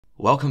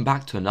Welcome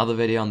back to another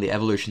video on the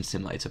Evolution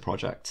Simulator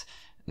project,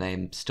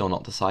 name still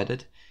not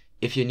decided.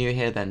 If you're new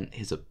here, then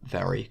here's a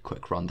very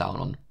quick rundown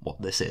on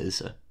what this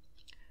is.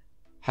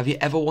 Have you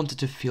ever wanted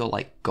to feel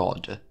like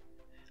God?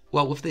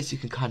 Well, with this you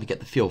can kind of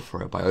get the feel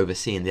for it by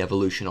overseeing the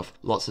evolution of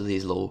lots of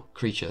these little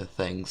creature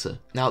things.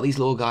 Now these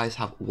little guys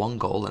have one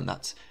goal, and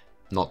that's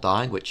not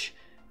dying, which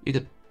you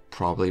could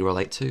probably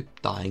relate to.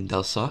 Dying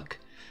does suck.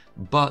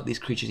 But these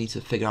creatures need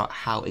to figure out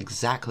how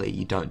exactly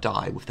you don't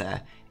die with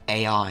their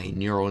AI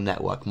neural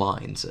network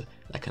minds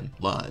that can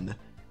learn.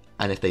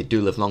 And if they do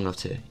live long enough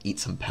to eat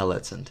some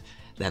pellets and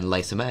then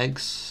lay some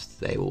eggs,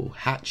 they will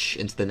hatch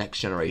into the next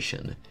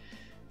generation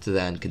to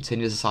then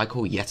continue the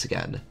cycle yet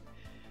again.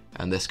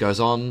 And this goes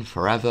on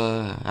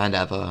forever and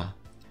ever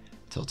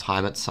till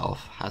time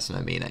itself has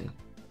no meaning.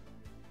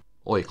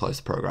 Or you close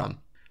the program.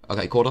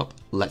 Okay, caught up?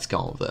 Let's go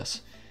on with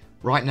this.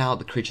 Right now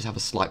the creatures have a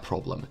slight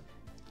problem.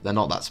 They're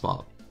not that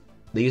smart.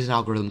 They use an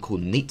algorithm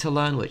called Need to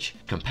Learn, which,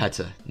 compared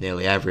to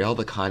nearly every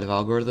other kind of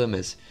algorithm,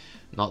 is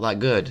not that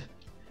good.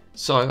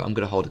 So I'm going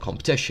to hold a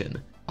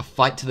competition, a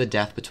fight to the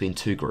death between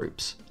two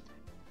groups.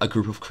 A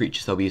group of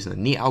creatures that will be using the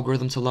Neat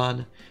algorithm to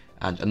learn,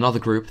 and another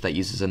group that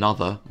uses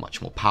another, much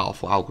more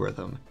powerful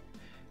algorithm.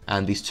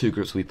 And these two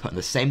groups will be put in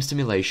the same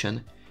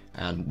simulation,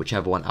 and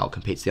whichever one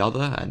outcompetes the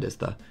other and is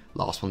the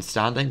last one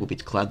standing will be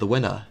declared the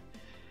winner.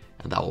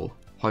 And that will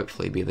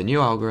hopefully be the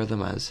new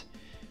algorithm, as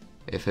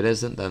if it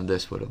isn't, then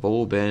this would have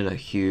all been a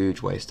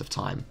huge waste of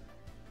time.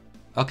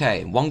 Okay,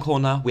 in one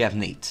corner we have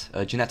Neat,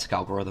 a genetic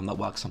algorithm that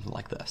works something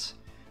like this.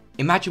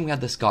 Imagine we had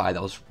this guy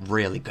that was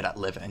really good at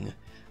living,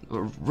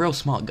 a real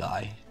smart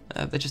guy,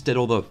 that just did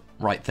all the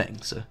right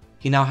things.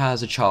 He now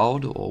has a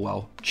child, or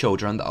well,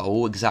 children that are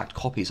all exact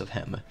copies of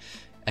him,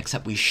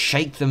 except we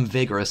shake them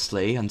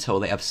vigorously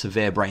until they have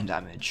severe brain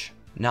damage.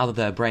 Now that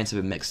their brains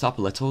have been mixed up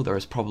a little, there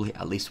is probably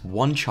at least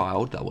one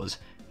child that was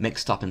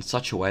mixed up in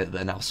such a way that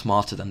they're now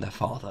smarter than their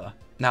father.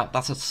 Now,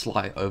 that's a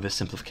slight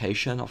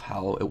oversimplification of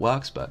how it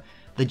works, but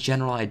the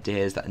general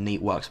idea is that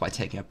Neat works by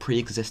taking a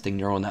pre-existing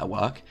neural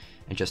network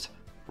and just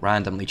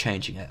randomly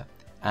changing it.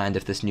 And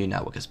if this new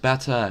network is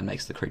better and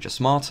makes the creature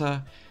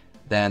smarter,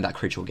 then that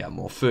creature will get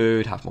more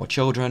food, have more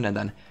children, and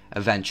then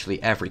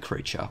eventually every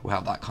creature will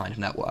have that kind of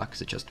network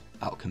because it just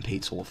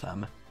outcompetes all of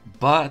them.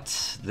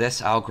 But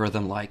this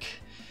algorithm, like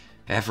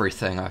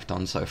everything I've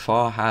done so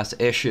far, has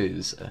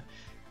issues.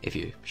 If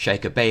you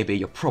shake a baby,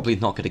 you're probably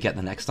not going to get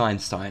the next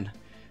Einstein.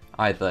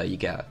 Either you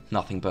get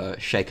nothing but a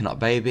shaken up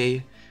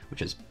baby,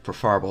 which is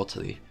preferable to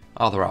the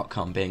other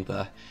outcome being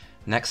the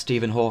next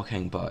Stephen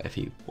Hawking, but if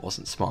he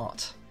wasn't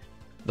smart.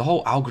 The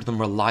whole algorithm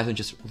relies on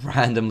just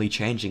randomly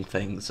changing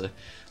things,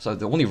 so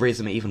the only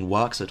reason it even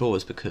works at all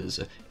is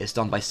because it's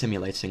done by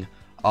simulating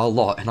a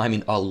lot, and I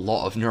mean a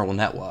lot of neural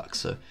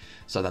networks,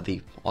 so that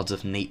the odds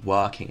of Neat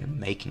working and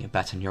making a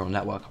better neural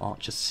network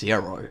aren't just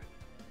zero.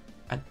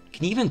 And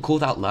can you even call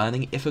that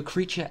learning? If a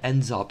creature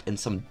ends up in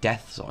some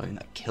death zone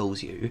that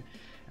kills you,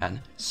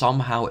 and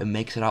somehow it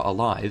makes it out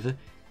alive,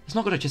 it's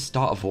not going to just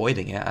start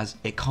avoiding it, as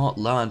it can't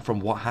learn from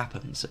what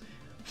happens.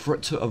 For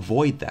it to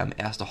avoid them,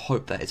 it has to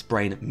hope that its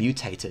brain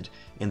mutated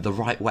in the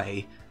right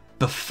way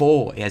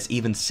before it has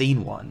even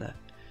seen one.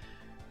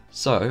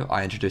 So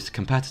I introduced a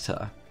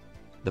competitor,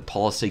 the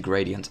policy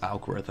gradient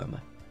algorithm.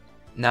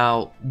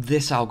 Now,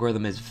 this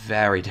algorithm is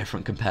very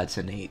different compared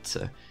to Neat,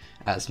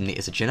 as Neat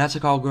is a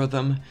genetic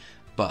algorithm,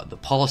 but the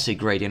policy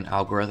gradient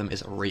algorithm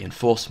is a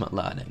reinforcement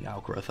learning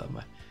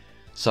algorithm.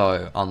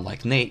 So,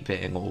 unlike Neat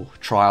being all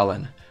trial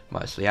and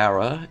mostly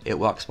error, it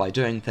works by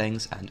doing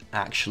things and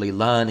actually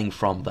learning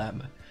from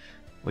them,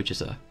 which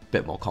is a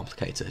bit more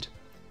complicated.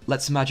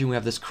 Let's imagine we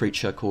have this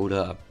creature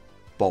called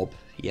Bob.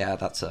 Yeah,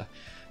 that's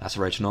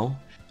original.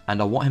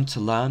 And I want him to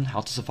learn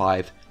how to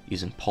survive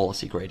using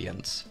policy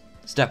gradients.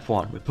 Step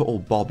 1, we put all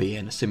Bobby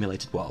in a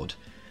simulated world.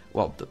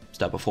 Well, the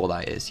step before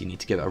that is you need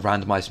to give it a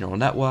randomized neural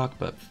network,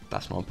 but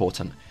that's not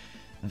important.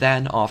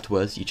 Then,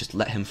 afterwards, you just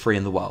let him free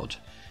in the world.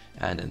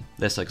 And in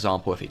this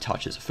example, if he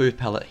touches a food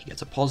pellet, he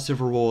gets a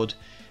positive reward,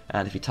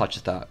 and if he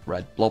touches that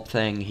red blob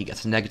thing, he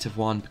gets a negative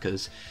one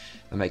because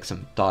it makes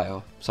him die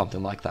or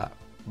something like that.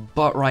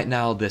 But right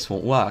now, this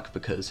won't work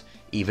because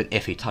even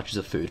if he touches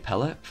a food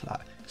pellet for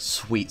that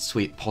sweet,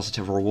 sweet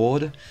positive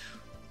reward,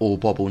 all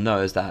Bob will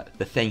know is that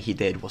the thing he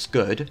did was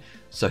good,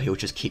 so he'll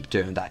just keep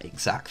doing that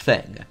exact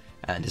thing,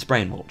 and his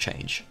brain won't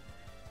change.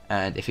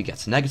 And if he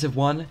gets a negative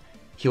one,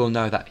 he will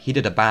know that he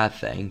did a bad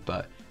thing,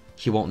 but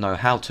he won't know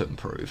how to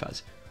improve,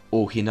 as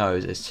all he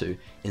knows is to,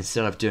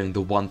 instead of doing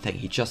the one thing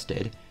he just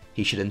did,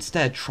 he should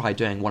instead try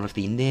doing one of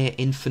the near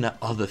infinite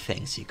other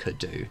things he could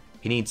do.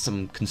 He needs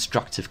some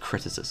constructive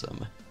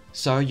criticism.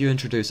 So you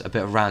introduce a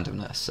bit of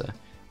randomness,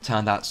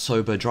 turn that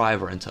sober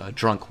driver into a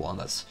drunk one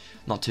that's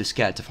not too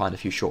scared to find a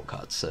few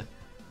shortcuts.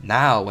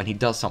 Now, when he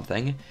does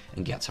something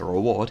and gets a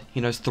reward, he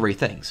knows 3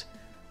 things.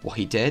 What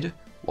he did,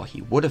 what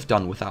he would have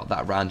done without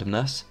that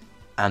randomness,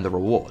 and the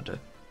reward.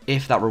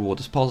 If that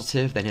reward is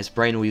positive, then his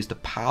brain will use the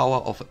power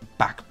of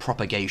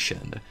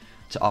backpropagation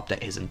to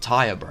update his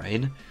entire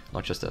brain,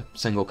 not just a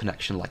single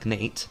connection like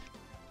Neat,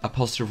 A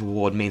positive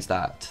reward means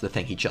that the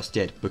thing he just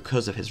did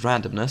because of his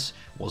randomness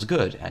was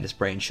good, and his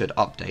brain should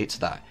update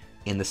that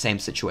in the same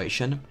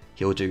situation,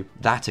 he'll do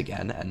that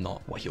again and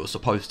not what he was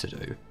supposed to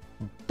do.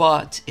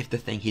 But if the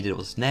thing he did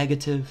was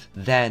negative,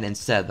 then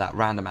instead that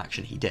random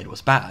action he did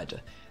was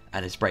bad,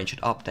 and his brain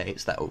should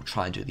update that it will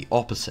try and do the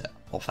opposite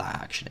of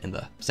that action in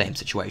the same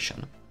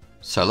situation.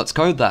 So let's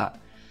code that.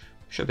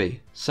 Should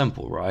be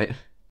simple, right?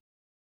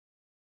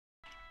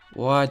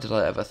 Why did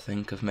I ever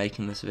think of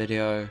making this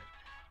video?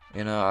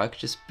 You know, I could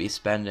just be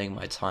spending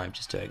my time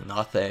just doing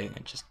nothing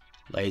and just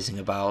lazing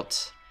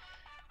about.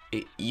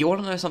 You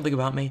want to know something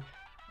about me?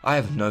 I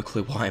have no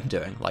clue what I'm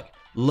doing. Like,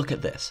 look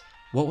at this.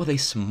 What were they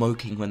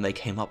smoking when they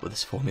came up with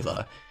this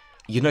formula?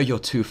 You know you're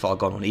too far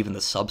gone when even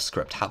the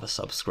subscript have a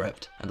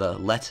subscript, and the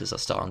letters are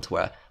starting to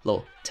wear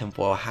little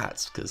tinfoil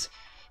hats, because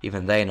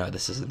even they know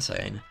this is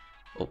insane.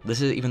 Well,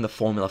 this is even the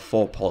formula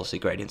for policy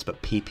gradients,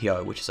 but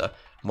PPO, which is a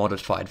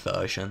modified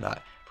version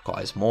that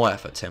requires more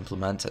effort to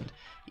implement, and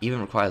even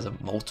requires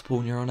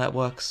multiple neural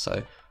networks,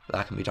 so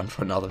that can be done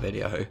for another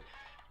video.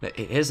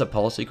 It is a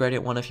policy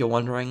gradient one if you're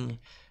wondering.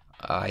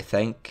 I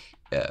think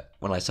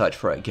when I search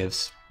for it, it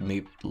gives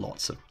me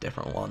lots of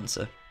different ones.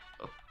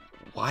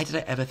 Why did I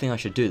ever think I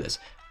should do this?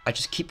 I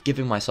just keep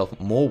giving myself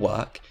more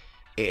work.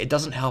 It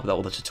doesn't help that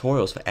all the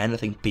tutorials for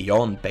anything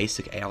beyond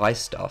basic AI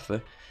stuff,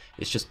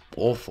 it's just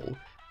awful.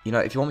 You know,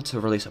 if you want me to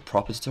release a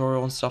proper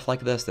tutorial and stuff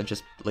like this, then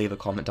just leave a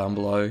comment down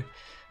below,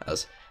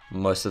 as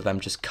most of them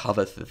just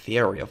cover the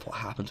theory of what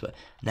happens, but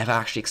never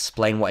actually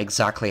explain what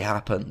exactly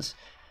happens.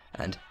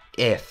 And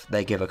if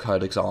they give a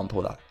code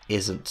example that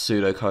isn't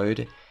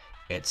pseudocode,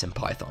 it's in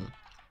Python,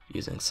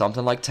 using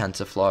something like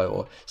TensorFlow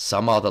or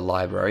some other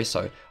library,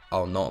 so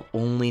I'll not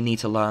only need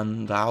to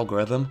learn the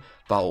algorithm,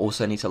 but I'll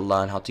also need to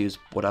learn how to use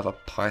whatever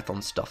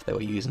Python stuff they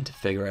were using to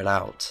figure it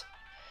out.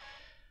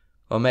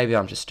 Or maybe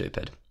I'm just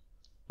stupid.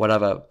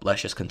 Whatever,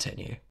 let's just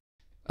continue.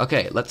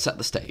 Okay, let's set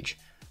the stage.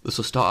 This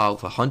will start out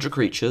with 100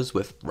 creatures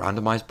with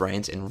randomized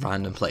brains in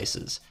random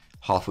places.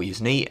 Half will use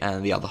neat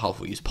and the other half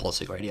will use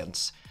policy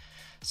gradients.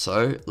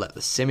 So, let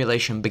the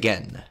simulation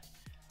begin.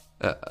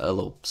 A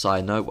little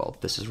side note while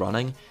this is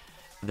running,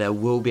 there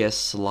will be a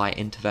slight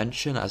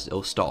intervention as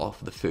it'll start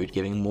off with the food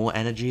giving more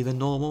energy than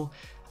normal,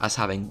 as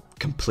having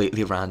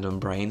completely random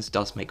brains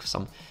does make for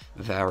some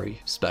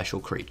very special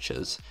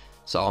creatures.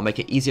 So I'll make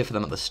it easier for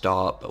them at the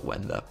start, but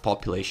when the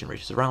population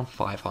reaches around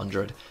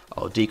 500,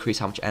 I'll decrease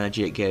how much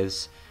energy it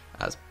gives,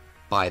 as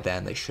by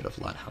then they should have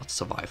learned how to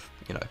survive,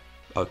 you know,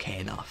 okay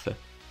enough.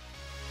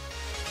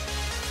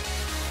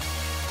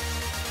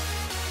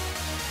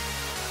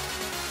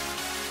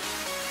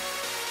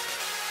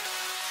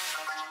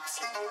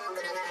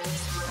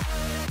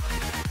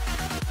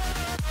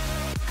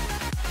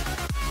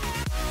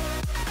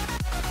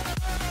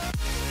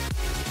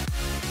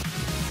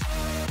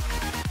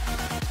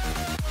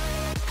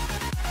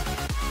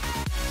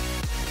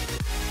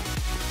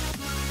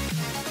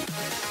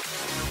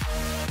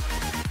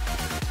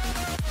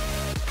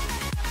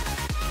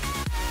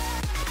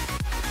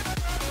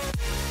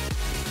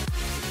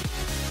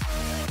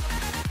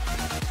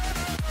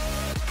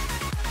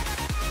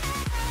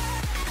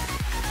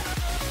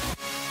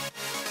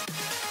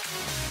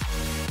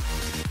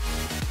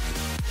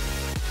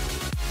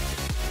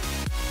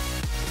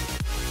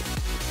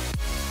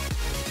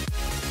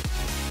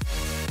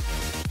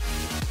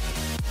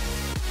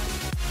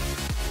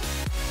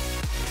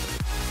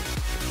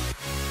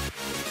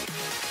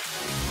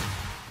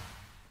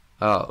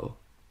 Oh.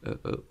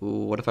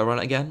 What if I run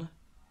it again?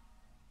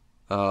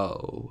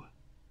 Oh.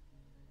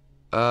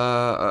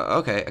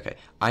 Okay.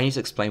 I need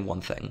to explain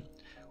one thing.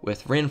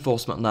 With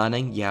reinforcement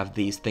learning, you have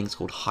these things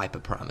called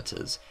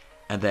hyperparameters,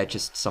 and they're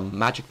just some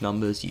magic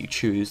numbers you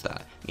choose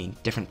that mean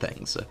different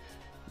things.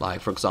 Like,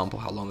 for example,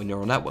 how long a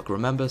neural network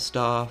remembers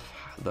stuff,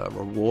 the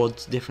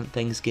rewards different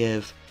things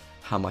give,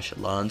 how much it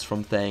learns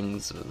from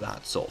things,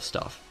 that sort of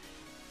stuff.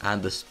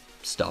 And this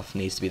stuff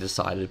needs to be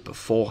decided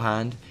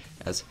beforehand,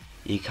 as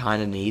you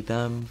kind of need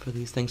them for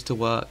these things to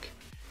work.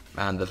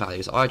 And the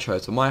values I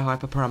chose for my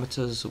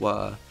hyperparameters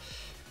were,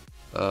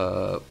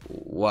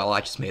 well,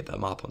 I just made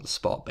them up on the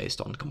spot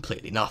based on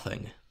completely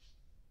nothing.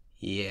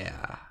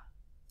 Yeah.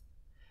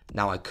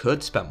 Now I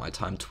could spend my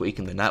time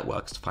tweaking the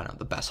networks to find out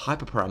the best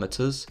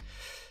hyperparameters,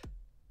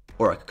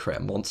 or I could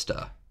create a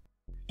monster.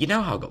 You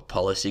know how I got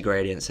policy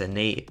gradients in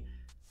neat?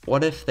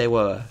 What if they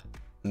were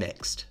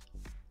mixed?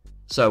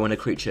 So when a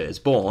creature is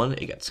born,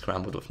 it gets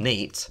scrambled with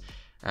neat,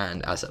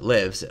 and as it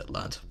lives, it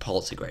learns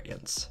policy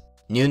gradients.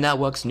 New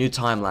networks, new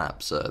time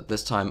lapse.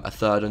 This time a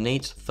third are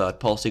neat, third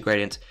policy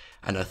gradient,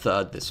 and a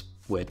third this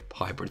weird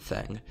hybrid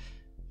thing.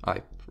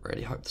 I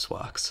really hope this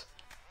works.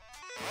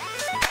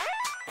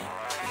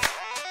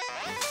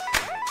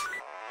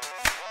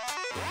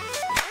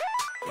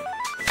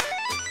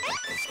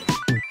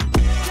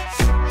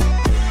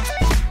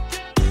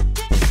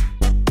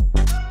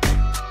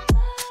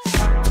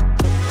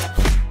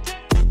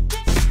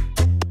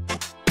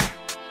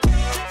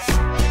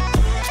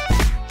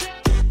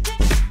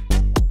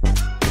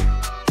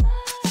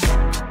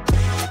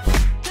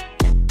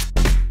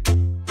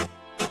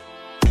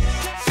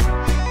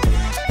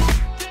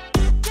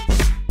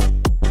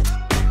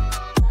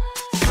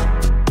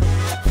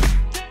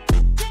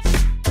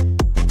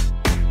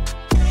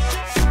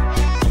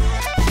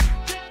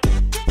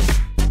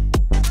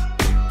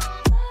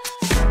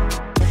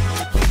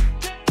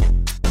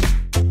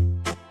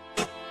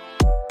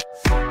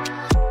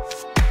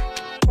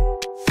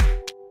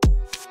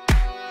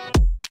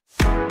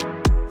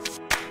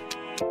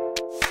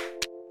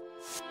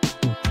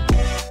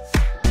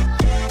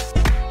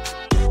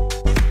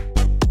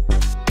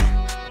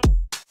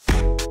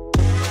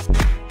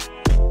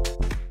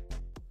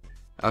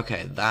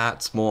 Okay,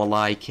 that's more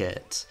like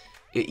it.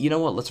 You know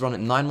what, let's run it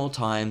 9 more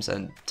times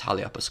and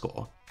tally up a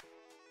score.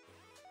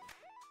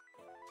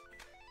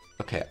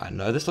 Okay, I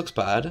know this looks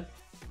bad,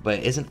 but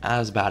it isn't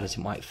as bad as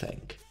you might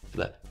think. For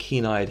the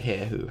keen-eyed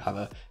here who have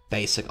a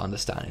basic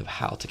understanding of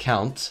how to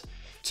count,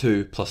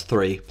 2 plus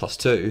 3 plus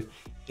 2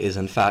 is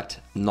in fact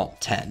not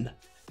 10.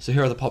 So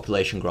here are the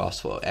population graphs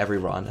for every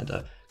run, and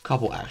a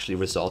couple actually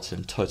resulted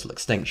in total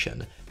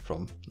extinction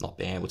from not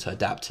being able to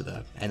adapt to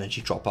the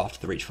energy drop after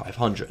they reach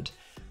 500.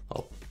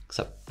 Well,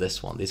 except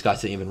this one. These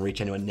guys didn't even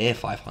reach anywhere near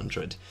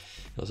 500. It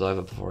was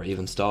over before it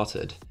even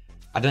started.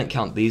 I didn't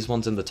count these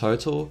ones in the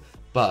total,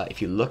 but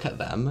if you look at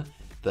them,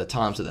 the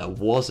times that there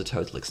was a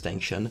total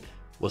extinction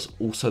was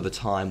also the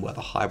time where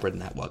the hybrid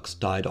networks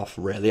died off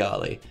really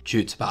early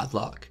due to bad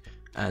luck,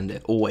 and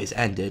it always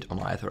ended on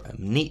either a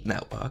neat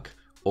network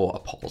or a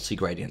policy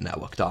gradient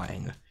network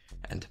dying,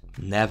 and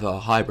never a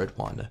hybrid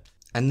one.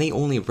 And they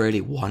only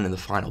really won in the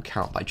final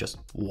count by just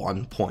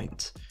 1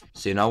 point.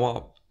 So you know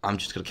what? I'm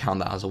just going to count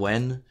that as a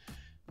win.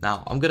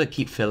 Now, I'm going to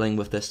keep filling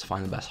with this to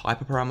find the best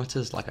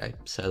hyperparameters, like I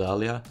said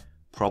earlier,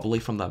 probably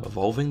from them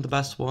evolving the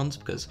best ones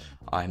because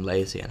I'm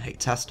lazy and hate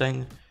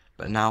testing,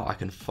 but now I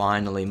can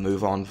finally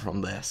move on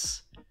from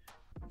this.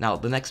 Now,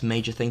 the next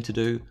major thing to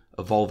do,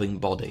 evolving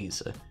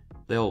bodies.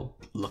 They'll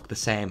look the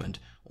same and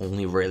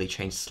only really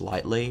change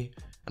slightly,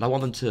 and I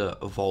want them to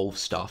evolve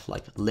stuff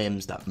like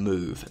limbs that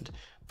move and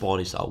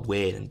bodies that are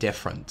weird and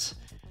different.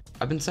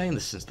 I've been saying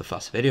this since the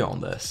first video on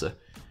this.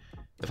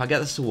 If I get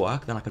this to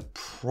work, then I could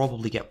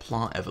probably get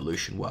plant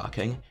evolution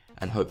working,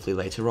 and hopefully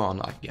later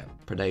on I can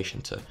get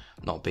predation to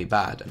not be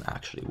bad and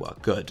actually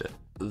work good.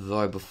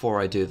 Though before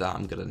I do that,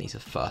 I'm going to need to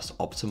first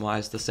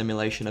optimize the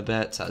simulation a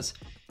bit, as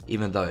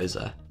even though it's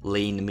a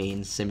lean,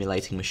 mean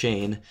simulating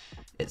machine,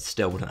 it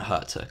still wouldn't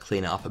hurt to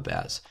clean it up a bit,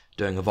 as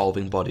doing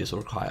evolving bodies will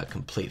require a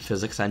complete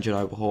physics engine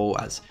overhaul,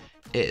 as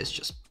it is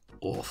just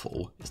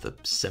awful. It's the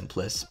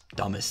simplest,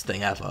 dumbest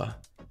thing ever.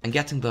 And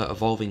getting the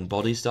evolving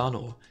bodies done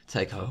will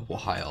take a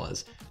while,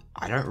 as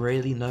I don't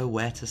really know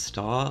where to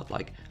start.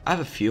 Like, I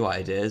have a few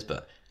ideas,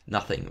 but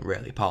nothing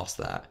really past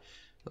that.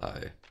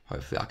 Though,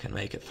 hopefully I can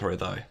make it through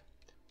though.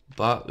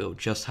 But we'll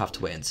just have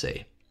to wait and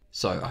see.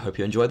 So, I hope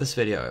you enjoyed this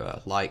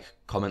video. Like,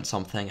 comment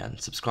something,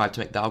 and subscribe to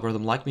make the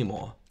algorithm like me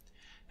more.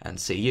 And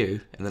see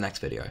you in the next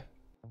video.